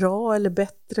bli bra eller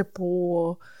bättre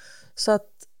på. Så att,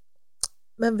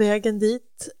 men vägen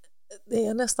dit, det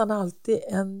är nästan alltid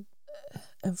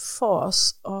en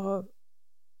fas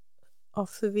av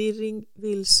förvirring,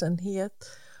 vilsenhet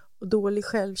och dålig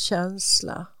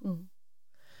självkänsla.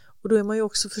 Och då är man ju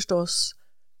också förstås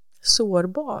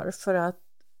sårbar för att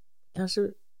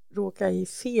kanske råka i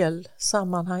fel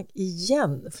sammanhang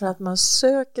igen, för att man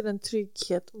söker en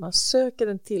trygghet och man söker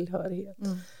en tillhörighet.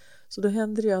 Så då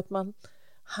händer det att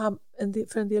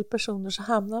för en del personer så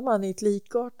hamnar man i ett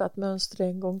likartat mönster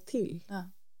en gång till. Ja,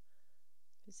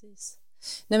 precis.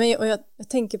 Nej, men jag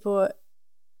tänker på,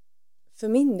 för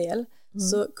min del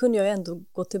så kunde jag ändå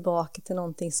gå tillbaka till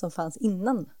någonting som fanns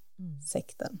innan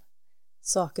sekten.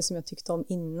 Saker som jag tyckte om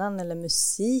innan, eller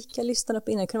musik jag lyssnade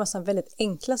på innan. Det kunde vara så väldigt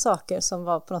enkla saker som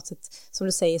var på något sätt, som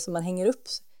du säger, som man hänger upp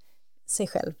sig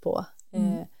själv på.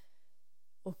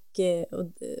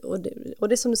 Och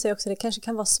det som du säger också, det kanske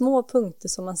kan vara små punkter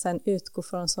som man sen utgår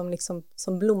från,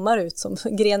 som blommar ut, som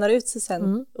grenar ut sig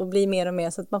sen och blir mer och mer,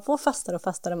 så att man får fastare och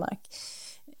fastare mark.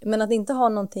 Men att inte ha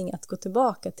någonting att gå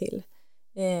tillbaka till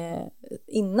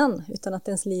innan, utan att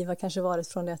ens liv har kanske varit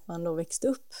från det att man då växte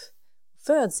upp,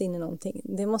 föds in i någonting.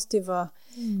 Det måste ju vara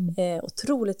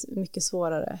otroligt mycket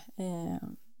svårare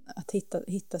att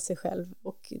hitta sig själv.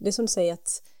 Och det är som du säger,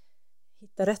 att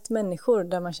hitta rätt människor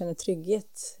där man känner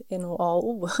trygghet är nog A och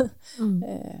O.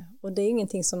 Och det är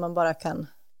ingenting som man bara kan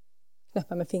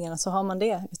knäppa med fingrarna så har man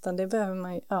det, utan det behöver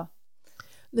man ju,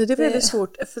 Nej, det är väldigt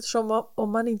svårt, eftersom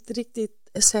om man inte riktigt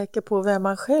är säker på vem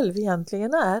man själv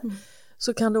egentligen är,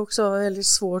 så kan det också vara väldigt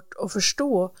svårt att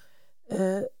förstå,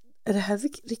 är det här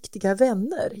riktiga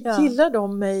vänner? Gillar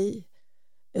de mig?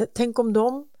 Tänk om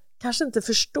de kanske inte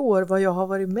förstår vad jag har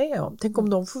varit med om. Tänk om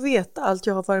de får veta allt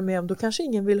jag har varit med om. Då kanske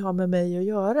ingen vill ha med mig att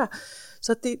göra.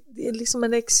 Så att det är liksom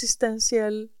en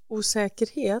existentiell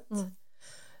osäkerhet.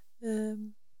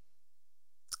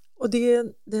 Och det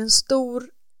är en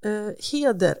stor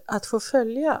heder att få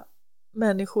följa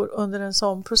människor under en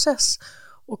sån process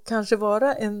och kanske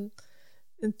vara en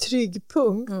trygg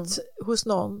punkt hos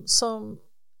någon som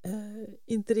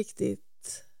inte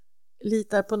riktigt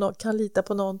kan lita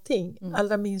på någonting,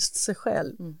 allra minst sig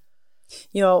själv.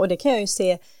 Ja, och det kan jag ju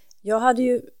se. Jag hade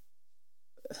ju,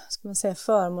 ska man säga,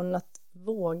 förmånen att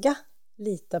våga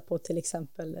lita på till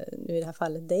exempel, nu i det här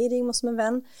fallet dig som en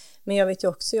vän, men jag vet ju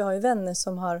också, jag har ju vänner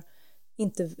som har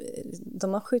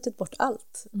de har skjutit bort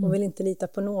allt och vill inte lita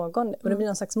på någon, och det blir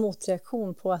någon slags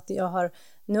motreaktion på att nu har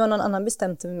någon annan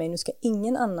bestämt med mig, nu ska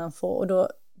ingen annan få, och då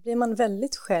blir man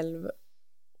väldigt själv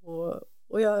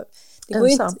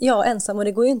ensam. Ensam, och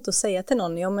det går ju inte att säga till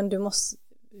någon, men du måste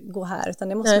gå här, utan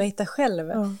det måste man hitta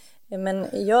själv. Men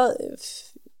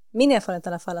min erfarenhet i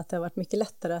alla fall, att det har varit mycket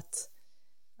lättare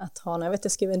att ha, jag vet,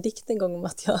 jag skrev en dikt en gång om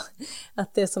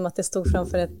att det är som att det stod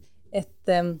framför ett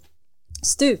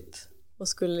stup och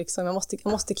skulle liksom, jag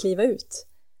måste kliva ut,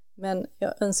 men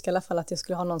jag önskar i alla fall att jag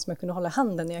skulle ha någon som jag kunde hålla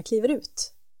handen när jag kliver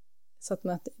ut, så att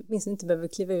man minst inte behöver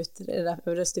kliva ut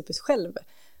över det stupet själv,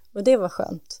 och det var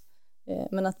skönt.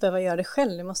 Men att behöva göra det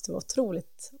själv, det måste vara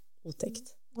otroligt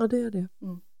otäckt. Ja, det är det.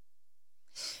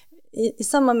 I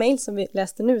samma mejl som vi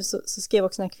läste nu så skrev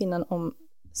också den här kvinnan om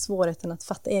svårigheten att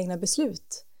fatta egna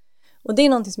beslut. Och det är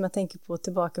någonting som jag tänker på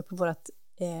tillbaka på vårt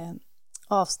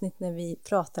avsnitt när vi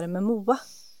pratade med Moa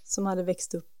som hade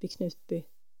växt upp i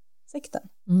Knutby-sekten.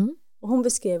 Och hon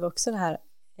beskrev också den här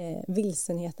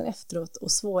vilsenheten efteråt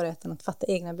och svårigheten att fatta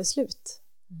egna beslut.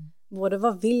 Både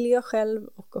vad vill jag själv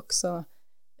och också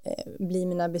blir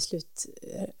mina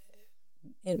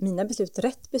beslut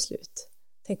rätt beslut?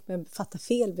 Tänk om jag fattar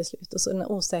fel beslut, och så den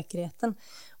här osäkerheten.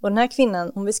 Och den här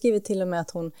kvinnan, hon beskriver till och med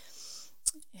att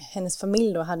hennes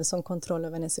familj då hade sån kontroll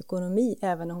över hennes ekonomi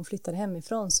även när hon flyttade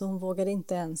hemifrån, så hon vågade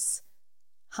inte ens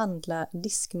handla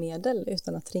diskmedel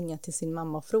utan att ringa till sin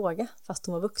mamma och fråga, fast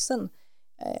hon var vuxen.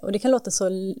 Och det kan låta så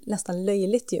nästan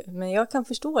löjligt ju, men jag kan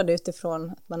förstå det utifrån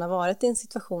att man har varit i en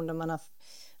situation där man har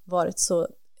varit så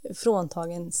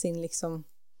fråntagen sin liksom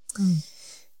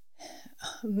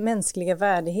mänskliga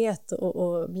värdighet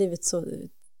och blivit så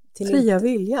till fria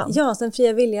viljan. Ja, den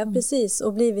fria viljan, precis,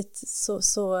 och blivit så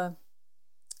som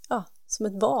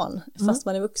ett barn fast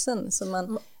man är vuxen,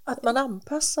 så att man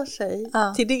anpassar sig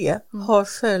till det har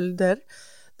följder.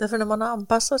 Därför när man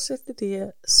anpassar sig till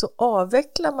det så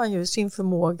avvecklar man ju sin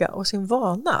förmåga och sin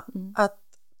vana att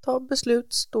ta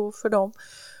beslut, stå för dem.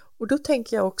 Och då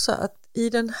tänker jag också att i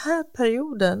den här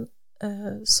perioden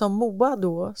som Moa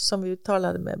då, som vi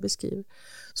talade med, beskriver,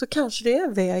 så kanske det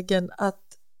är vägen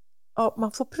att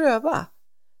man får pröva.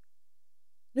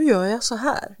 Nu gör jag så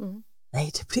här.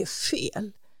 Nej, det blev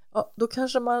fel. Ja, då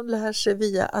kanske man lär sig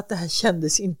via att det här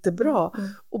kändes inte bra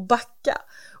och backa.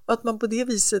 Och att man på det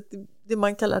viset, det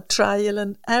man kallar trial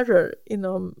and error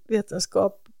inom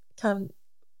vetenskap, kan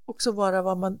också vara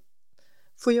vad man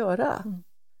får göra.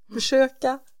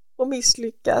 Försöka och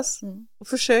misslyckas och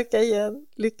försöka igen,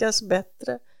 lyckas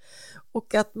bättre.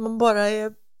 Och att man bara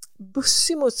är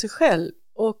bussig mot sig själv,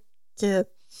 och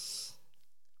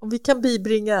om vi kan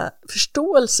bibringa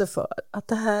förståelse för att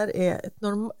det här är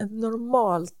en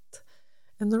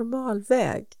normal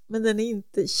väg, men den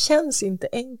känns inte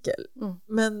enkel,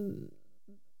 men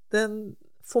den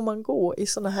får man gå i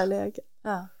såna här lägen.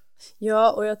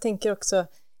 Ja, och jag tänker också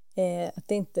att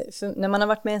det inte, för när man har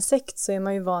varit med i en sekt så är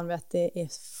man ju van vid att det är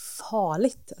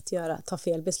farligt att ta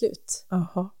fel beslut.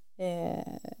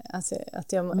 Alltså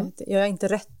att jag gör inte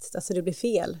rätt, alltså det blir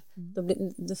fel, då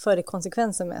för det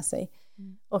konsekvenser med sig.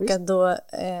 Och att då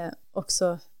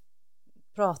också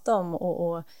prata om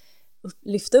och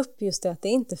lyfta upp just det, att det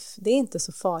är inte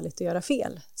så farligt att göra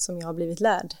fel som jag har blivit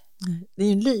lärd. Det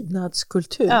är en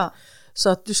lydnadskultur. Så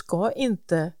att du ska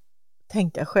inte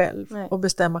tänka själv och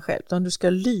bestämma själv, utan du ska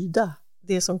lyda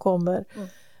det som kommer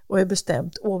och är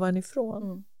bestämt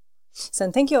ovanifrån.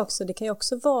 Sen tänker jag också, det kan ju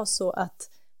också vara så att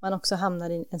man också hamnar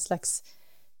i en slags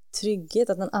trygghet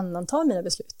att någon annan tar mina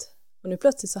beslut. Och nu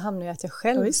plötsligt så hamnar jag att jag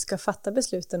själv ska fatta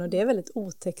besluten, och det är väldigt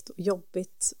otäckt och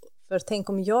jobbigt. För tänk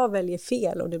om jag väljer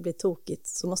fel och det blir tokigt,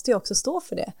 så måste jag också stå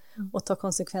för det och ta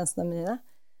konsekvenserna av mina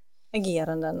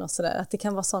ageranden och sådär. Att det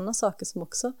kan vara sådana saker som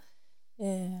också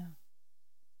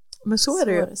men så är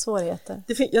det ju. Svårigheter.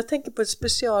 Jag tänker på ett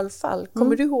specialfall.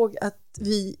 Kommer du ihåg att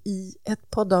vi i ett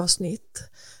poddavsnitt,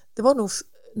 det var nog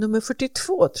nummer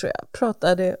 42 tror jag,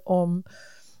 pratade om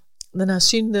den här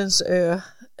syndens ö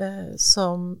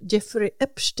som Jeffrey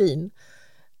Epstein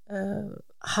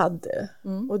hade,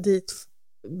 och dit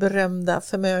berömda,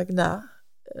 förmögna,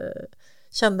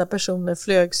 kända personer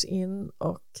flögs in,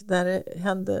 och där det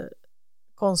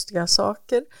konstiga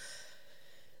saker.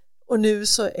 Och nu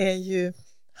så är ju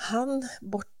han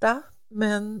borta,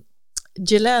 men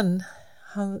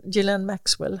Ghislaine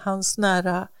Maxwell, hans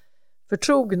nära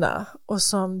förtrogna och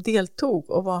som deltog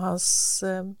och var hans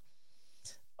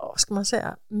ska man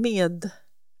säga,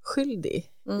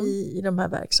 medskyldig i de här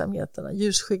verksamheterna,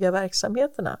 ljusskygga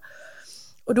verksamheterna.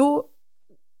 Och då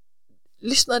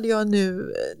lyssnade jag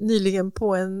nyligen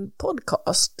på en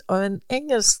podcast av en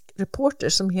engelsk reporter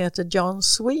som heter John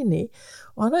Sweeney,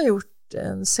 och han har gjort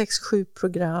en 6-7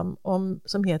 program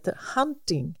som heter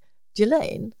Hunting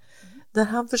Ghislaine, där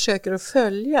han försöker att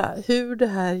följa hur det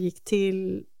här gick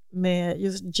till med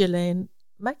just Ghislaine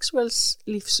Maxwells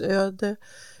livsöde,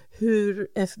 hur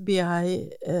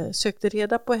FBI sökte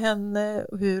reda på henne,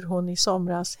 hur hon i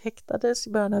somras häktades i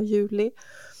början av juli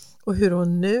och hur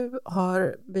hon nu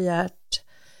har begärt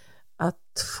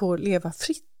att få leva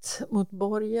fritt mot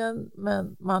borgen,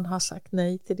 men man har sagt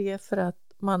nej till det för att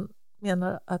man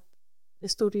menar att det är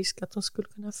stor risk att hon skulle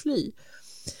kunna fly.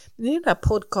 Men i den här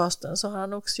podcasten så har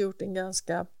han också gjort en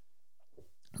ganska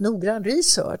noggrann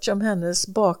research om hennes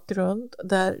bakgrund,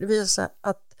 där det visar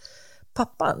att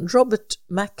pappan, Robert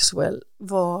Maxwell,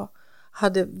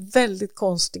 hade väldigt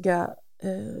konstiga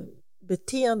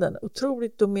beteenden,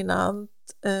 otroligt dominant,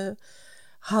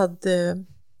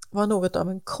 var något av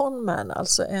en conman,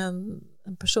 alltså en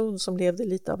person som levde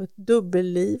lite av ett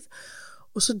dubbelliv.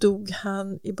 Och så dog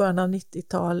han i början av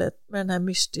 90-talet med det här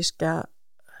mystiska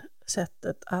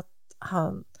sättet att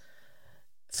han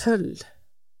föll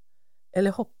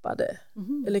eller hoppade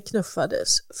eller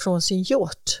knuffades från sin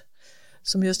yacht,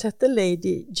 som just hette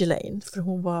Lady Ghislaine, för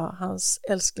hon var hans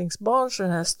älsklingsbarn, så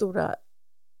den här stora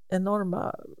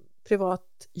enorma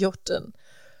privatyachten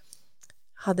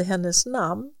hade hennes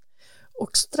namn.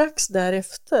 Och strax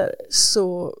därefter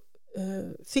så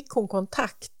fick hon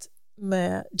kontakt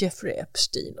med Jeffrey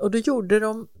Epstein, och då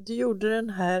gjorde den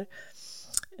här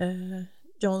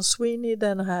John Sweeney,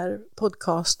 den här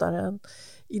podcastaren,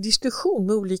 i diskussion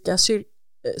med olika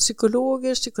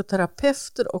psykologer,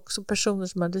 psykoterapeuter och också personer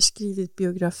som hade skrivit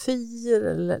biografier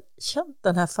eller känt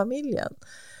den här familjen,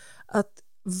 att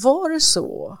var det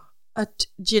så att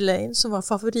Ghislaine, som var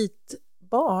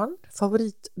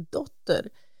favoritdotter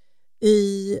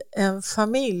i en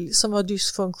familj som var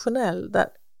dysfunktionell, där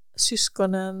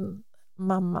syskonen,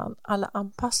 mamman, alla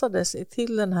anpassade sig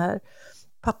till den här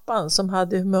pappan som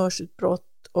hade humörsutbrott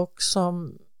och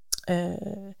som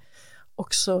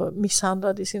också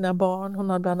misshandlade sina barn. Hon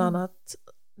hade bland annat,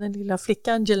 den lilla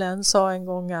flickan Ghislaine sa en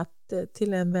gång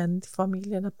till en vän till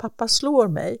familjen att pappa slår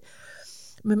mig,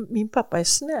 men min pappa är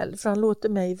snäll för han låter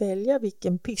mig välja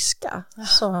vilken piska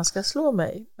som han ska slå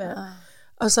mig med.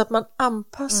 Alltså att man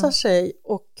anpassar sig,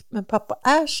 men pappa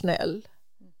är snäll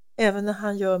även när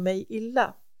han gör mig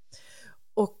illa.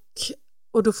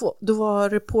 Och då var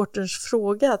reporterns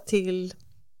fråga till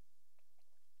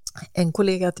en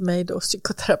kollega till mig då,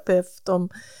 psykoterapeut, om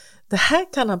det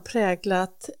här kan ha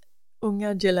präglat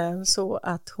unga Ghislaine så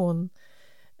att hon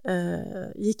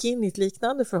gick in i ett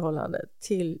liknande förhållande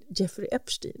till Jeffrey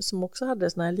Epstein, som också hade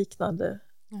såna här liknande.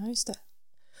 Ja, just det.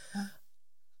 Ja.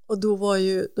 Och då var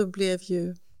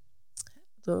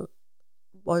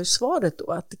ju svaret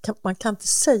då att man kan inte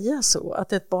säga så,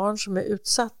 att ett barn som är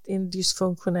utsatt i en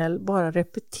dysfunktionell bara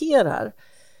repeterar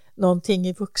någonting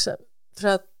i vuxen. För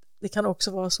att det kan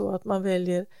också vara så att man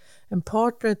väljer en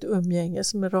partner, ett umgänge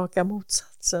som är raka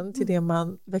motsatsen till det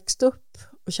man växt upp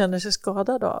och känner sig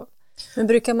skadad av. Men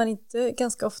brukar man inte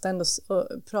ganska ofta ändå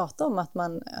prata om att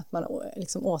man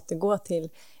liksom återgår till,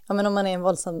 ja, men om man är i en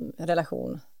våldsam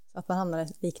relation, att man hamnar i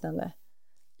ett liknande?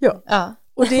 Ja.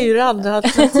 Och det är ju det andra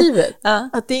alternativet.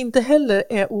 Att det inte heller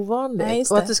är ovanligt. Nej,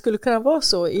 och att det skulle kunna vara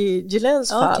så i Ghislaines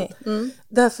fall. Okay.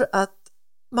 Därför att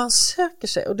man söker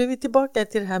sig, och det är vi tillbaka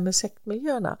till det här med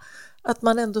sektmiljöerna, att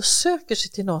man ändå söker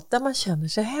sig till något där man känner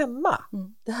sig hemma.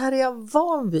 Det här är jag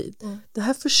van vid. Det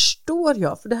här förstår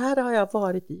jag, för det här har jag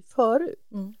varit i förut.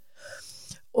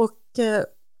 Och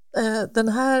den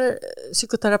här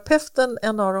psykoterapeuten,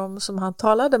 en av dem som han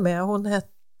talade med, hon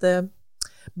hette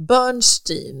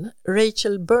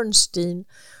Rachel Bernstein.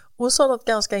 Hon sa något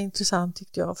ganska intressant,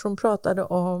 tyckte jag, för hon pratade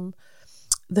om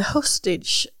the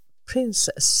hostage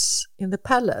princess in the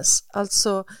palace,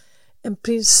 alltså en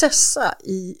prinsessa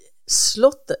i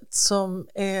slottet som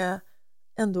är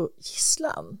ändå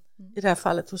gisslan, i det här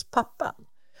fallet hos pappan.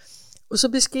 Och så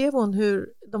beskrev hon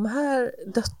hur de här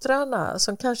döttrarna,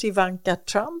 som kanske Ivanka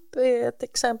Trump är ett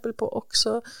exempel på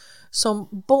också, som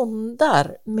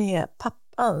bondar med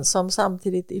pappan, som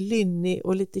samtidigt är lynnig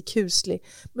och lite kuslig,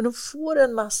 men de får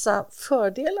en massa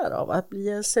fördelar av att bli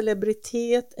en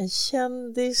celebritet, en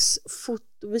kändis,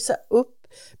 visa upp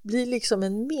blir liksom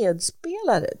en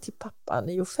medspelare till pappan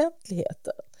i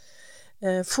offentligheten.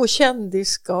 Få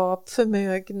kändisskap,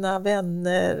 förmögna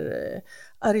vänner,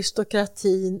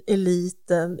 aristokratin,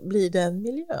 eliten, blir den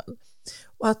miljön.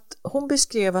 Och att hon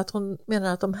beskrev att hon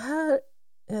menar att de här,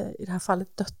 i det här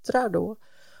fallet döttrar då,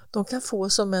 de kan få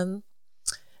som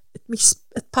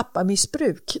ett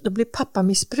pappamissbruk. De blir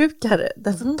pappamissbrukare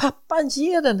därför pappan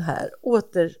ger den här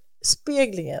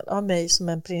återspeglingen av mig som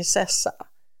en prinsessa.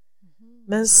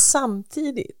 Men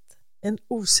samtidigt en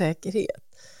osäkerhet.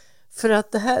 För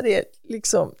att det här är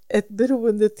liksom ett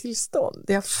beroendetillstånd.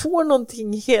 Jag får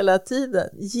någonting hela tiden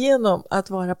genom att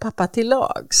vara pappa till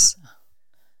lags.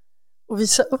 Och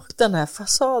visa upp den här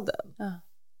fasaden. Ja.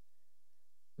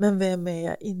 Men vem är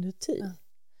jag inuti? Ja.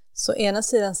 Så ena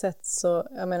sidan sett så,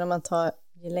 jag menar om man tar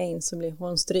Elaine så blir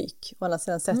hon stryk. Å andra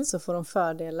sidan sett så får hon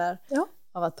fördelar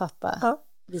av att pappa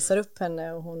visar upp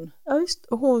henne. Och hon... Ja, just.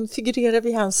 Och hon figurerar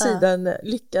vid hans sida, den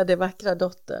lyckade, vackra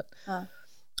dottern. Ja.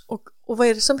 Och vad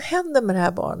är det som händer med det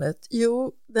här barnet?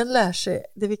 Jo, den lär sig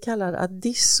det vi kallar att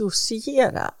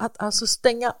dissociera. Att alltså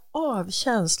stänga av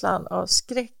känslan av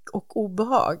skräck och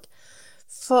obehag.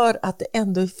 För att det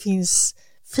ändå finns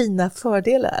fina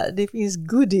fördelar. Det finns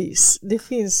goodies. Det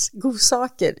finns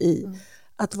godsaker i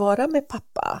att vara med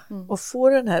pappa. Och få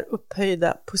den här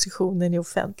upphöjda positionen i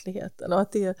offentligheten. Och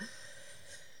att det är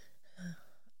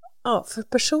för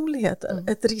personligheten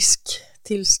ett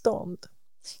risktillstånd.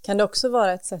 Kan det också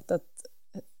vara ett sätt att,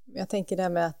 jag tänker det här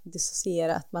med att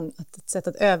dissociera, att ett sätt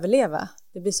att överleva,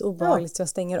 det blir så obehagligt så jag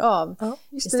stänger av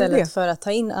istället för att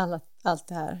ta in allt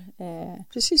det här.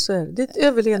 Precis så är det. Det är ett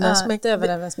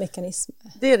överlevnadsmekanism.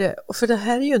 Det är det, och för det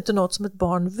här är ju inte något som ett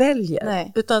barn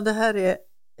väljer, utan det här är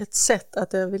ett sätt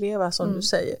att överleva som du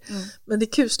säger. Men det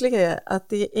kusliga är att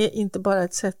det är inte bara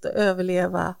ett sätt att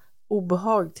överleva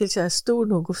obehag tills jag är stor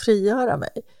nog att frigöra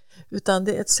mig. Utan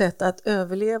det är ett sätt att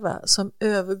överleva som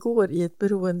övergår i ett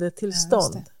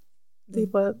beroendetillstånd. Det är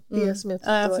bara det som jag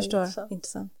tycker jag förstår.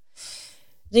 Intressant.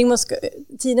 Rigmor,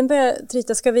 tiden börjar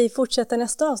tryta. Ska vi fortsätta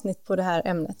nästa avsnitt på det här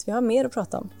ämnet? Vi har mer att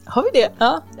prata om. Har vi det?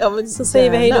 Ja, men så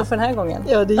säger vi hej då för den här gången.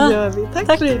 Ja, det gör vi.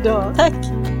 Tack för idag. Tack.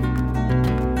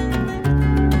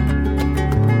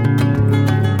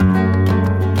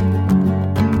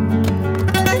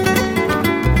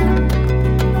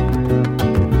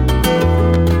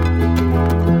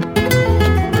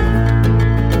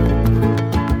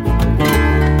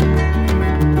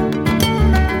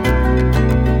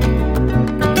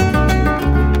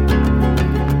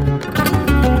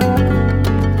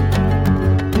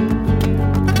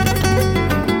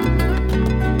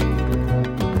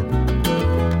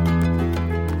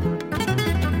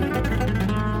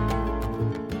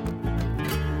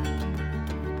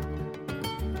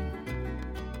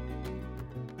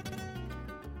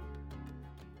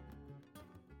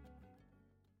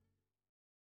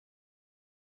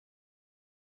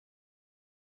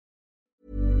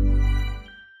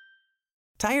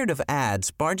 Tired of ads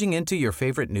barging into your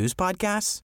favorite news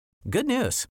podcasts? Good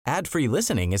news. Ad-free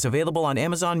listening is available on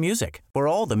Amazon Music for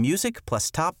all the music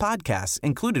plus top podcasts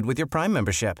included with your Prime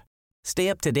membership. Stay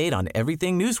up to date on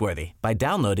everything newsworthy by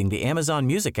downloading the Amazon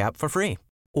Music app for free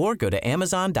or go to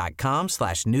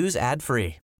amazon.com/news ad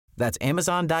free. That's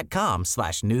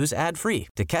amazon.com/news ad free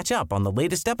to catch up on the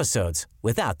latest episodes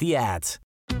without the ads.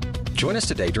 Join us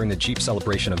today during the Jeep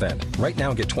Celebration event. Right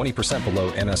now, get 20% below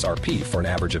MSRP for an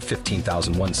average of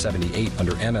 $15,178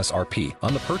 under MSRP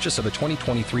on the purchase of a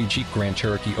 2023 Jeep Grand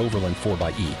Cherokee Overland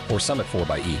 4xE or Summit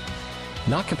 4xE.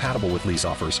 Not compatible with lease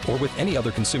offers or with any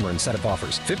other consumer incentive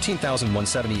offers.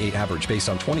 $15,178 average based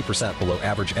on 20% below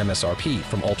average MSRP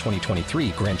from all 2023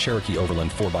 Grand Cherokee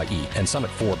Overland 4xE and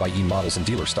Summit 4xE models in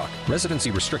dealer stock.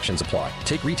 Residency restrictions apply.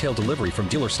 Take retail delivery from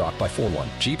dealer stock by 4/1.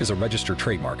 Jeep is a registered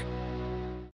trademark.